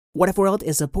What If World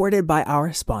is supported by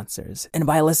our sponsors and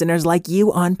by listeners like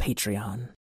you on Patreon.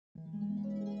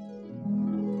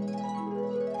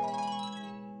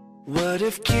 What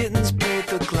if kittens played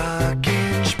the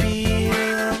glockenspiel?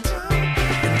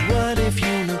 And what if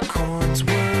unicorns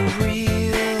were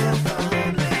real?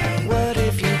 What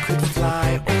if you could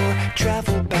fly or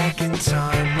travel back in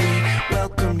time? We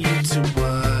welcome you to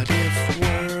What If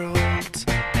World.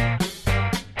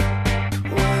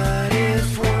 What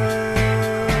If World?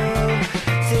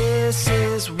 This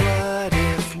is What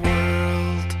If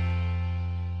World.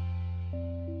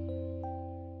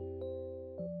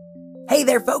 Hey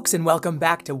there, folks, and welcome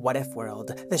back to What If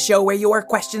World, the show where your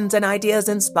questions and ideas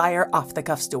inspire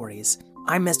off-the-cuff stories.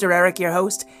 I'm Mr. Eric, your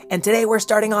host, and today we're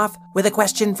starting off with a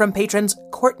question from patrons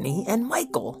Courtney and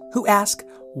Michael, who ask,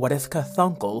 what if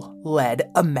Cthunkle led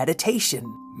a meditation?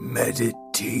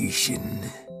 Meditation.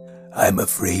 I'm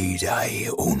afraid I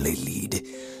only lead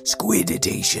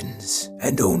squiditations,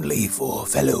 and only for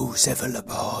fellow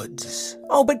cephalopods.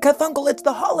 Oh, but Cthunkle, it's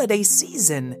the holiday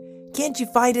season. Can't you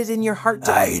find it in your heart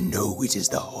to... I know it is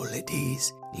the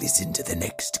holidays. Listen to the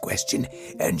next question,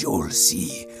 and you'll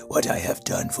see what I have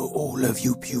done for all of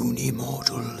you puny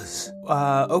mortals.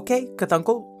 Okay,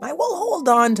 Cthunkle. I will hold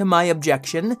on to my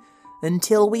objection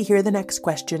until we hear the next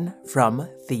question from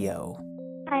Theo.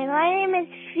 Hi, my name is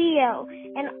Theo,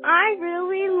 and I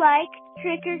really like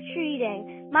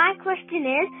trick-or-treating. My question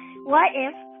is, what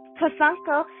if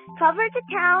Cthunkle covered the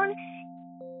town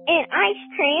in ice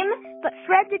cream, but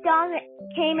Fred the dog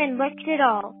came and licked it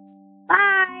all?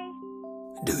 Bye!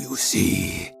 Do you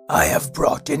see? I have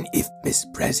brought an Ifmas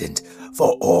present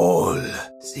for all.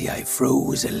 See, I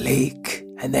froze a lake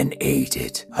and then ate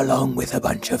it along with a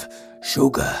bunch of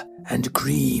sugar and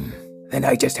cream. Then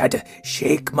I just had to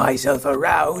shake myself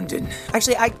around and...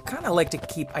 Actually, I kind of like to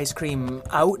keep ice cream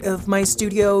out of my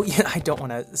studio. I don't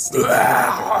want to stay...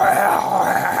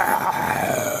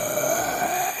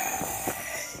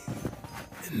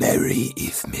 Merry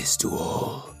Ifmas to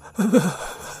all.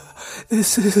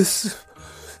 This is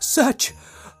such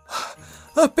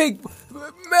a big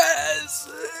mess.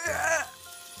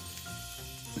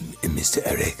 Mr.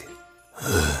 Eric,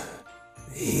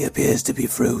 he appears to be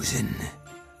frozen.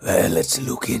 Well, let's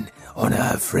look in on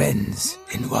our friends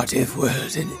in What If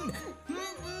World, and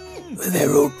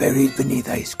they're all buried beneath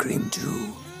ice cream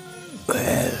too.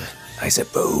 Well, I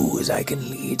suppose I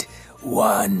can lead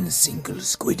one single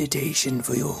squiditation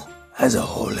for you as a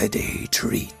holiday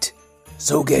treat.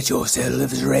 So get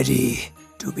yourselves ready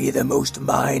to be the most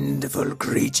mindful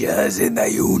creatures in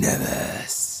the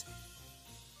universe.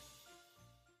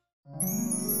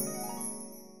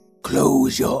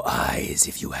 Close your eyes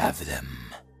if you have them.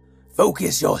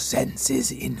 Focus your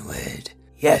senses inward.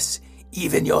 Yes,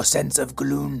 even your sense of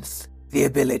gloonth, the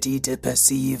ability to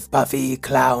perceive puffy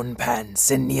clown pants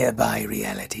and nearby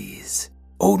realities.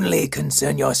 Only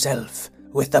concern yourself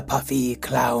with the puffy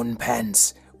clown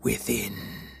pants within.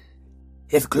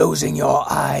 If closing your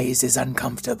eyes is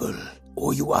uncomfortable,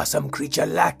 or you are some creature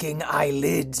lacking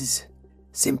eyelids,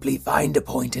 simply find a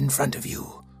point in front of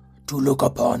you to look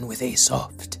upon with a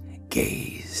soft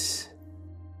gaze.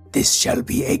 This shall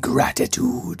be a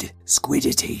gratitude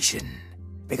squiditation,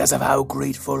 because of how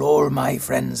grateful all my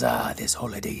friends are this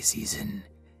holiday season,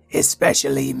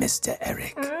 especially Mr.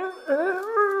 Eric.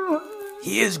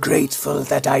 He is grateful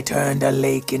that I turned a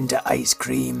lake into ice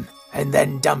cream and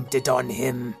then dumped it on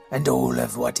him and all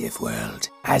of What If World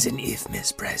as an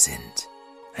Ifmas present.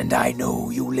 And I know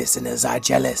you listeners are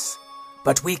jealous,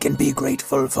 but we can be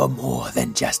grateful for more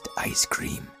than just ice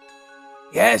cream.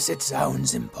 Yes, it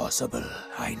sounds impossible,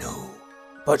 I know,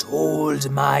 but hold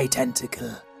my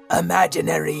tentacle,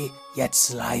 imaginary yet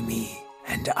slimy,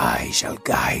 and I shall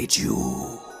guide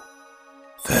you.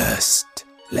 First,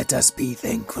 let us be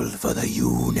thankful for the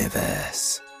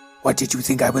universe. What did you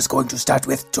think I was going to start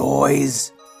with,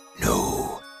 toys?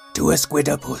 No, to a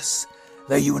squidopus,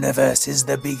 the universe is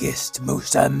the biggest,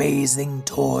 most amazing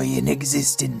toy in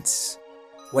existence.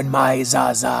 When my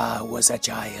Zaza was a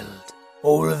child,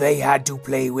 all they had to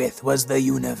play with was the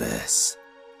universe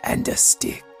and a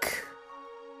stick.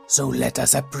 So let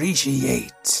us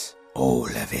appreciate all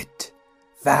of it.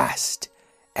 Vast,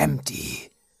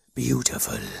 empty,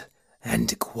 beautiful,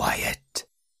 and quiet,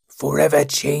 forever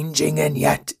changing and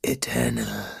yet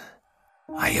eternal.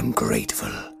 I am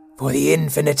grateful for the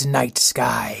infinite night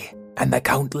sky and the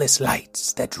countless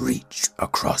lights that reach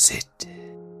across it.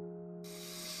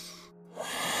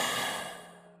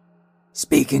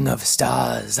 Speaking of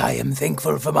stars, I am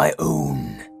thankful for my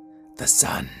own, the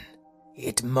sun.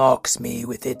 It mocks me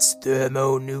with its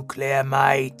thermonuclear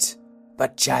might,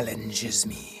 but challenges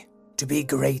me to be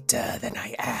greater than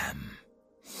I am.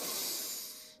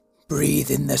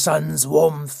 Breathe in the sun's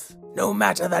warmth. No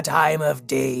matter the time of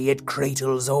day, it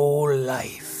cradles all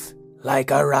life,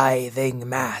 like a writhing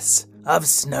mass of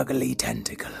snuggly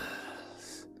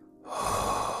tentacles.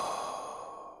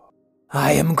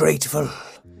 I am grateful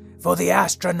for the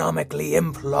astronomically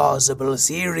implausible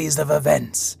series of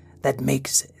events that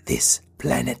makes this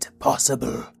planet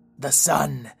possible. The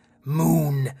sun,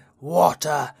 moon,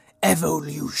 water,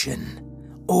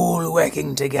 evolution, all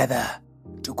working together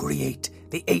to create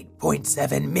the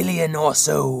 8.7 million or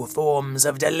so forms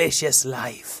of delicious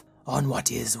life on what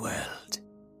is world.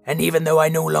 And even though I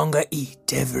no longer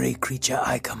eat every creature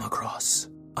I come across,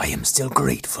 I am still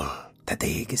grateful that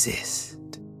they exist.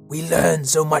 We learn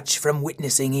so much from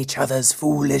witnessing each other's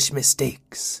foolish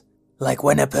mistakes, like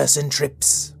when a person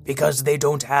trips because they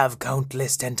don't have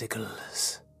countless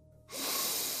tentacles.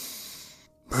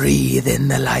 Breathe in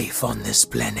the life on this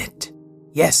planet.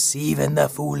 Yes, even the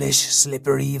foolish,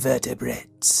 slippery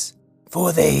vertebrates,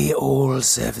 for they all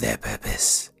serve their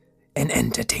purpose in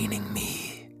entertaining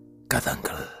me,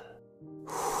 Cthunkle.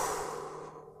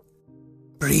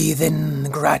 Breathe in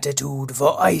gratitude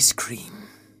for ice cream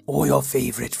or your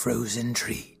favorite frozen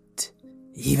treat.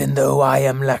 Even though I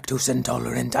am lactose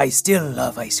intolerant, I still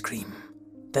love ice cream.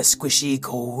 The squishy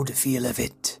cold feel of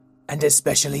it, and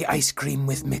especially ice cream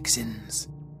with mix-ins,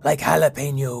 like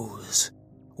jalapenos,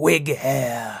 wig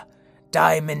hair,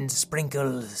 diamond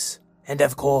sprinkles, and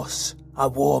of course, a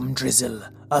warm drizzle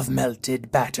of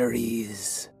melted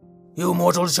batteries. You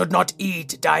mortals should not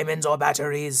eat diamonds or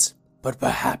batteries, but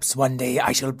perhaps one day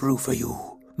I shall brew for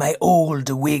you my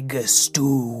old wig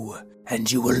stew,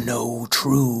 and you will know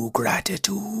true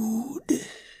gratitude.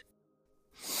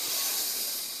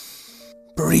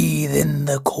 Breathe in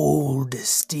the cold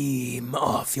steam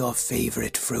off your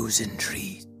favorite frozen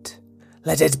treat.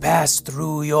 Let it pass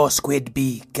through your squid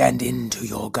beak and into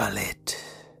your gullet.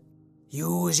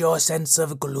 Use your sense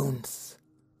of glunth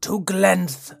to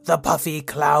glance the puffy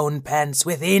clown pants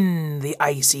within the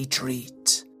icy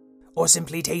treat. Or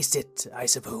simply taste it, I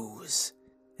suppose,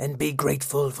 and be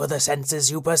grateful for the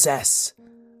senses you possess,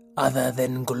 other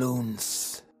than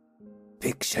glunth.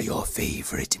 Picture your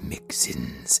favorite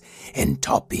mix-ins and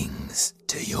toppings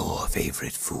to your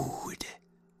favorite food,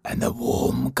 and the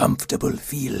warm, comfortable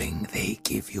feeling they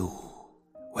give you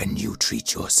when you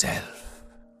treat yourself.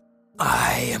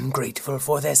 I am grateful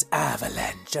for this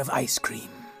avalanche of ice cream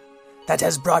that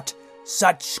has brought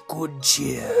such good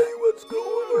cheer. Hey, what's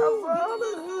going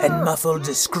on? And muffled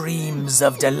screams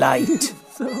of delight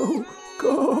So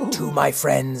cold. to my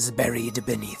friends buried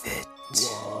beneath it.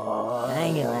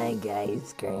 I like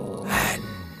ice cream.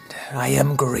 And I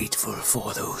am grateful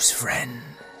for those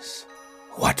friends.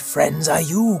 What friends are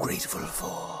you grateful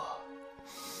for?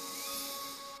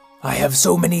 I have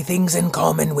so many things in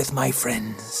common with my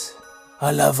friends.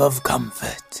 A love of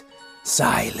comfort,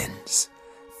 silence,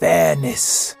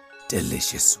 fairness,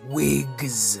 delicious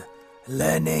wigs,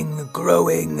 learning,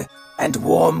 growing, and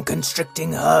warm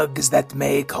constricting hugs that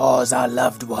may cause our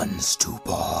loved ones to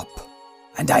pop.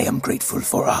 And I am grateful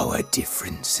for our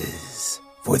differences,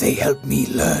 for they help me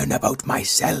learn about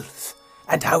myself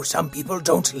and how some people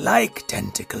don't like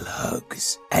tentacle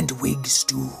hugs and wigs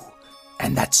too.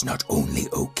 And that's not only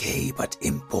okay but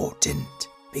important,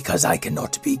 because I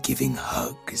cannot be giving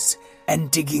hugs and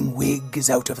digging wigs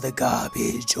out of the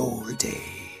garbage all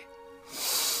day.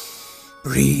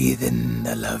 Breathe in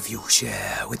the love you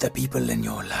share with the people in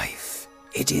your life.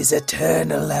 It is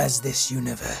eternal as this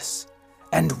universe,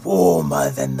 and warmer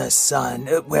than the sun.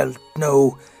 Well,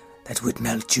 no, that would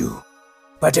melt you.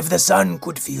 But if the sun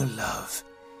could feel love,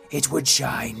 it would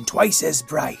shine twice as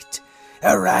bright,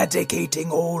 eradicating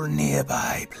all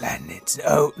nearby planets.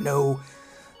 Oh, no,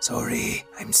 sorry,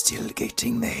 I'm still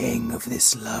getting the hang of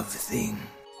this love thing.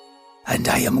 And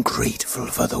I am grateful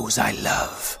for those I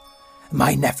love.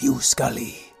 My nephew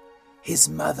Scully, his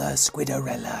mother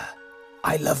Squidorella.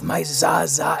 I love my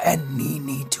Zaza and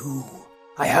Nini too.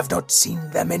 I have not seen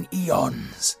them in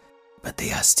eons, but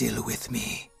they are still with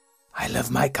me. I love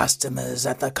my customers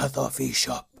at the coffee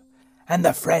shop, and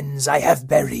the friends I have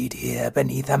buried here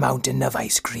beneath a mountain of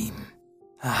ice cream.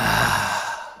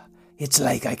 Ah, it's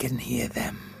like I can hear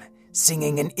them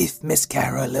singing an Ifmis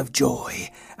carol of joy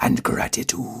and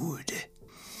gratitude.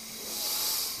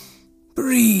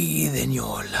 Breathe in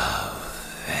your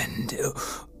love, and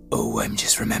I'm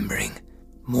just remembering.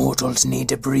 Mortals need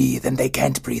to breathe, and they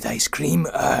can't breathe ice cream.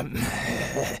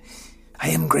 I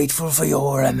am grateful for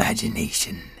your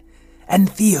imagination, and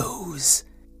Theo's,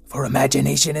 for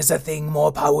imagination is a thing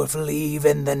more powerful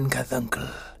even than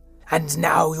Cthunkle. And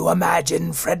now you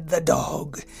imagine Fred the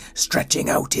dog stretching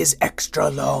out his extra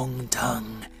long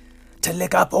tongue to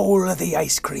lick up all the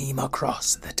ice cream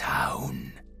across the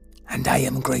town. And I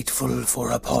am grateful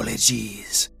for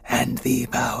apologies and the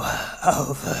power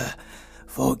of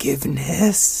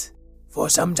forgiveness. For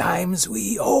sometimes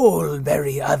we all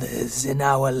bury others in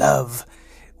our love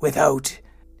without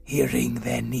hearing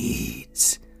their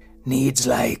needs. Needs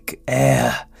like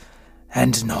air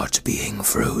and not being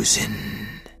frozen.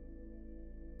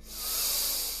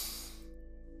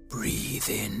 Breathe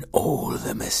in all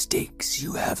the mistakes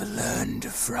you have learned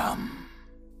from,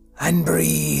 and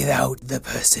breathe out the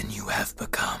person you have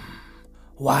become.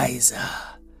 Wiser,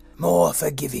 more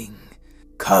forgiving,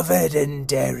 covered in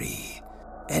dairy,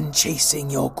 and chasing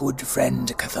your good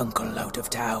friend Cthunkle out of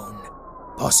town,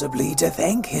 possibly to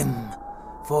thank him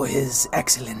for his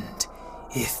excellent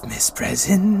if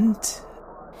present.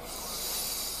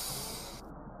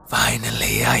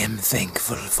 Finally, I am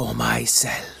thankful for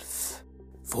myself,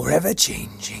 forever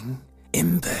changing,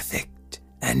 imperfect,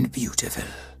 and beautiful,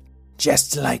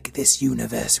 just like this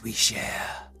universe we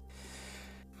share.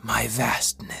 My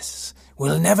vastness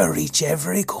will never reach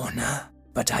every corner,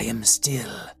 but I am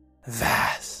still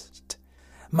vast.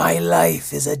 My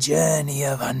life is a journey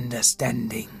of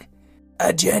understanding,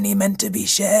 a journey meant to be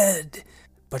shared.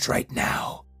 But right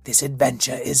now, this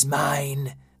adventure is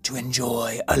mine to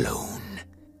enjoy alone.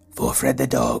 For Fred the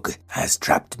dog has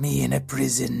trapped me in a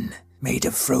prison made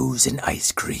of frozen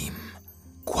ice cream,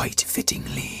 quite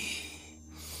fittingly.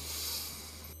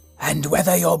 And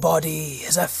whether your body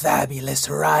is a fabulous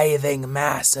writhing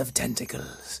mass of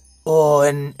tentacles, or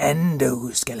an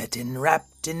endoskeleton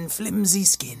wrapped in flimsy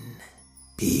skin,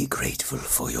 be grateful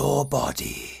for your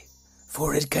body,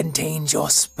 for it contains your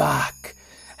spark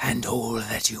and all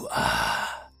that you are.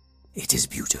 It is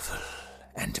beautiful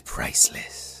and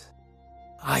priceless.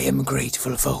 I am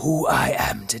grateful for who I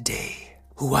am today,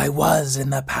 who I was in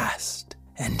the past,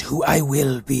 and who I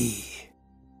will be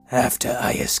after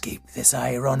I escape this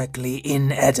ironically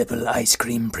inedible ice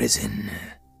cream prison.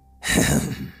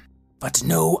 But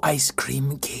no ice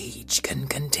cream cage can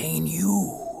contain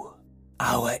you.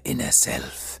 Our inner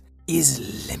self is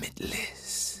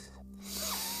limitless.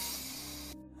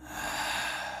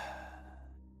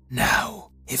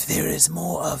 Now, if there is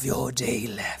more of your day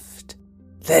left,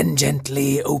 then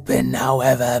gently open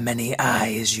however many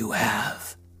eyes you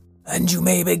have, and you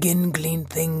may begin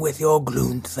glinting with your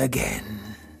glunth again,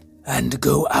 and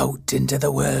go out into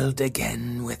the world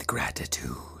again with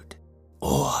gratitude.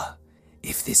 Or,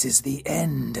 if this is the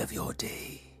end of your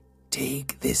day,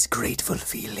 take this grateful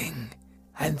feeling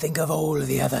and think of all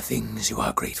the other things you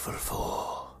are grateful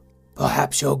for.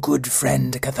 Perhaps your good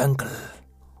friend Cthunkle,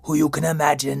 who you can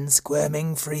imagine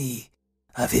squirming free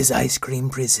of his ice cream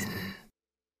prison.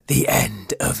 The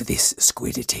end of this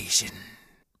squiditation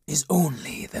is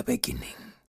only the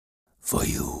beginning for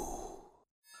you.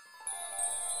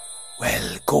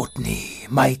 Well, Courtney,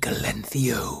 Michael, and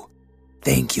Theo,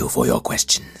 thank you for your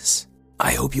questions.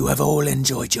 I hope you have all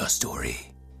enjoyed your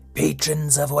story.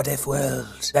 Patrons of What If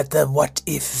World at the What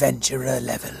If Venturer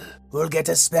level will get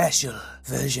a special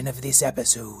version of this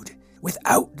episode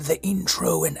without the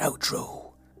intro and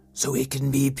outro, so it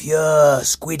can be pure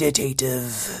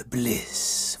squiditative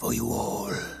bliss for you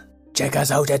all. Check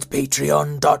us out at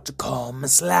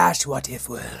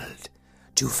patreon.com/whatifworld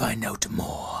to find out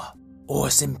more, or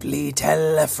simply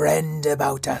tell a friend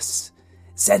about us.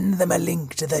 Send them a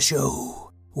link to the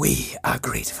show. We are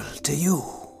grateful to you.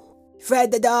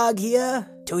 Fred the dog here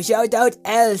to shout out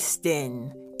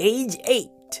Elston, age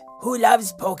 8, who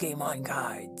loves Pokemon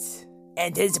cards,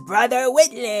 and his brother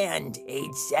Whitland,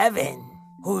 age 7,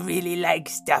 who really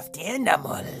likes stuffed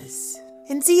animals.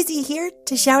 And Zizi here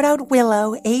to shout out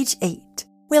Willow, age 8.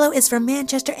 Willow is from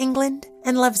Manchester, England,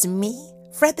 and loves me,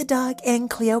 Fred the dog, and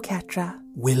Cleopatra.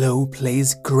 Willow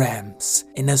plays Gramps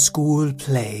in a school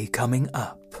play coming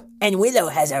up. And Willow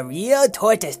has a real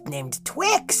tortoise named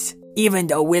Twix, even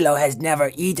though Willow has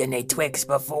never eaten a Twix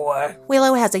before.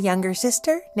 Willow has a younger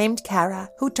sister named Kara,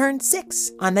 who turned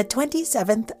 6 on the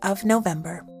 27th of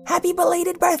November. Happy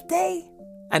belated birthday!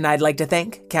 And I'd like to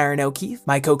thank Karen O'Keefe,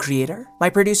 my co-creator, my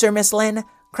producer Miss Lynn,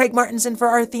 Craig Martinson for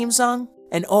our theme song,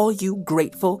 and all you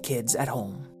grateful kids at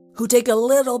home who take a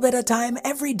little bit of time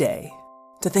every day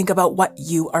to think about what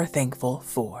you are thankful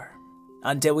for.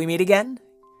 Until we meet again,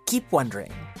 keep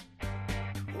wondering.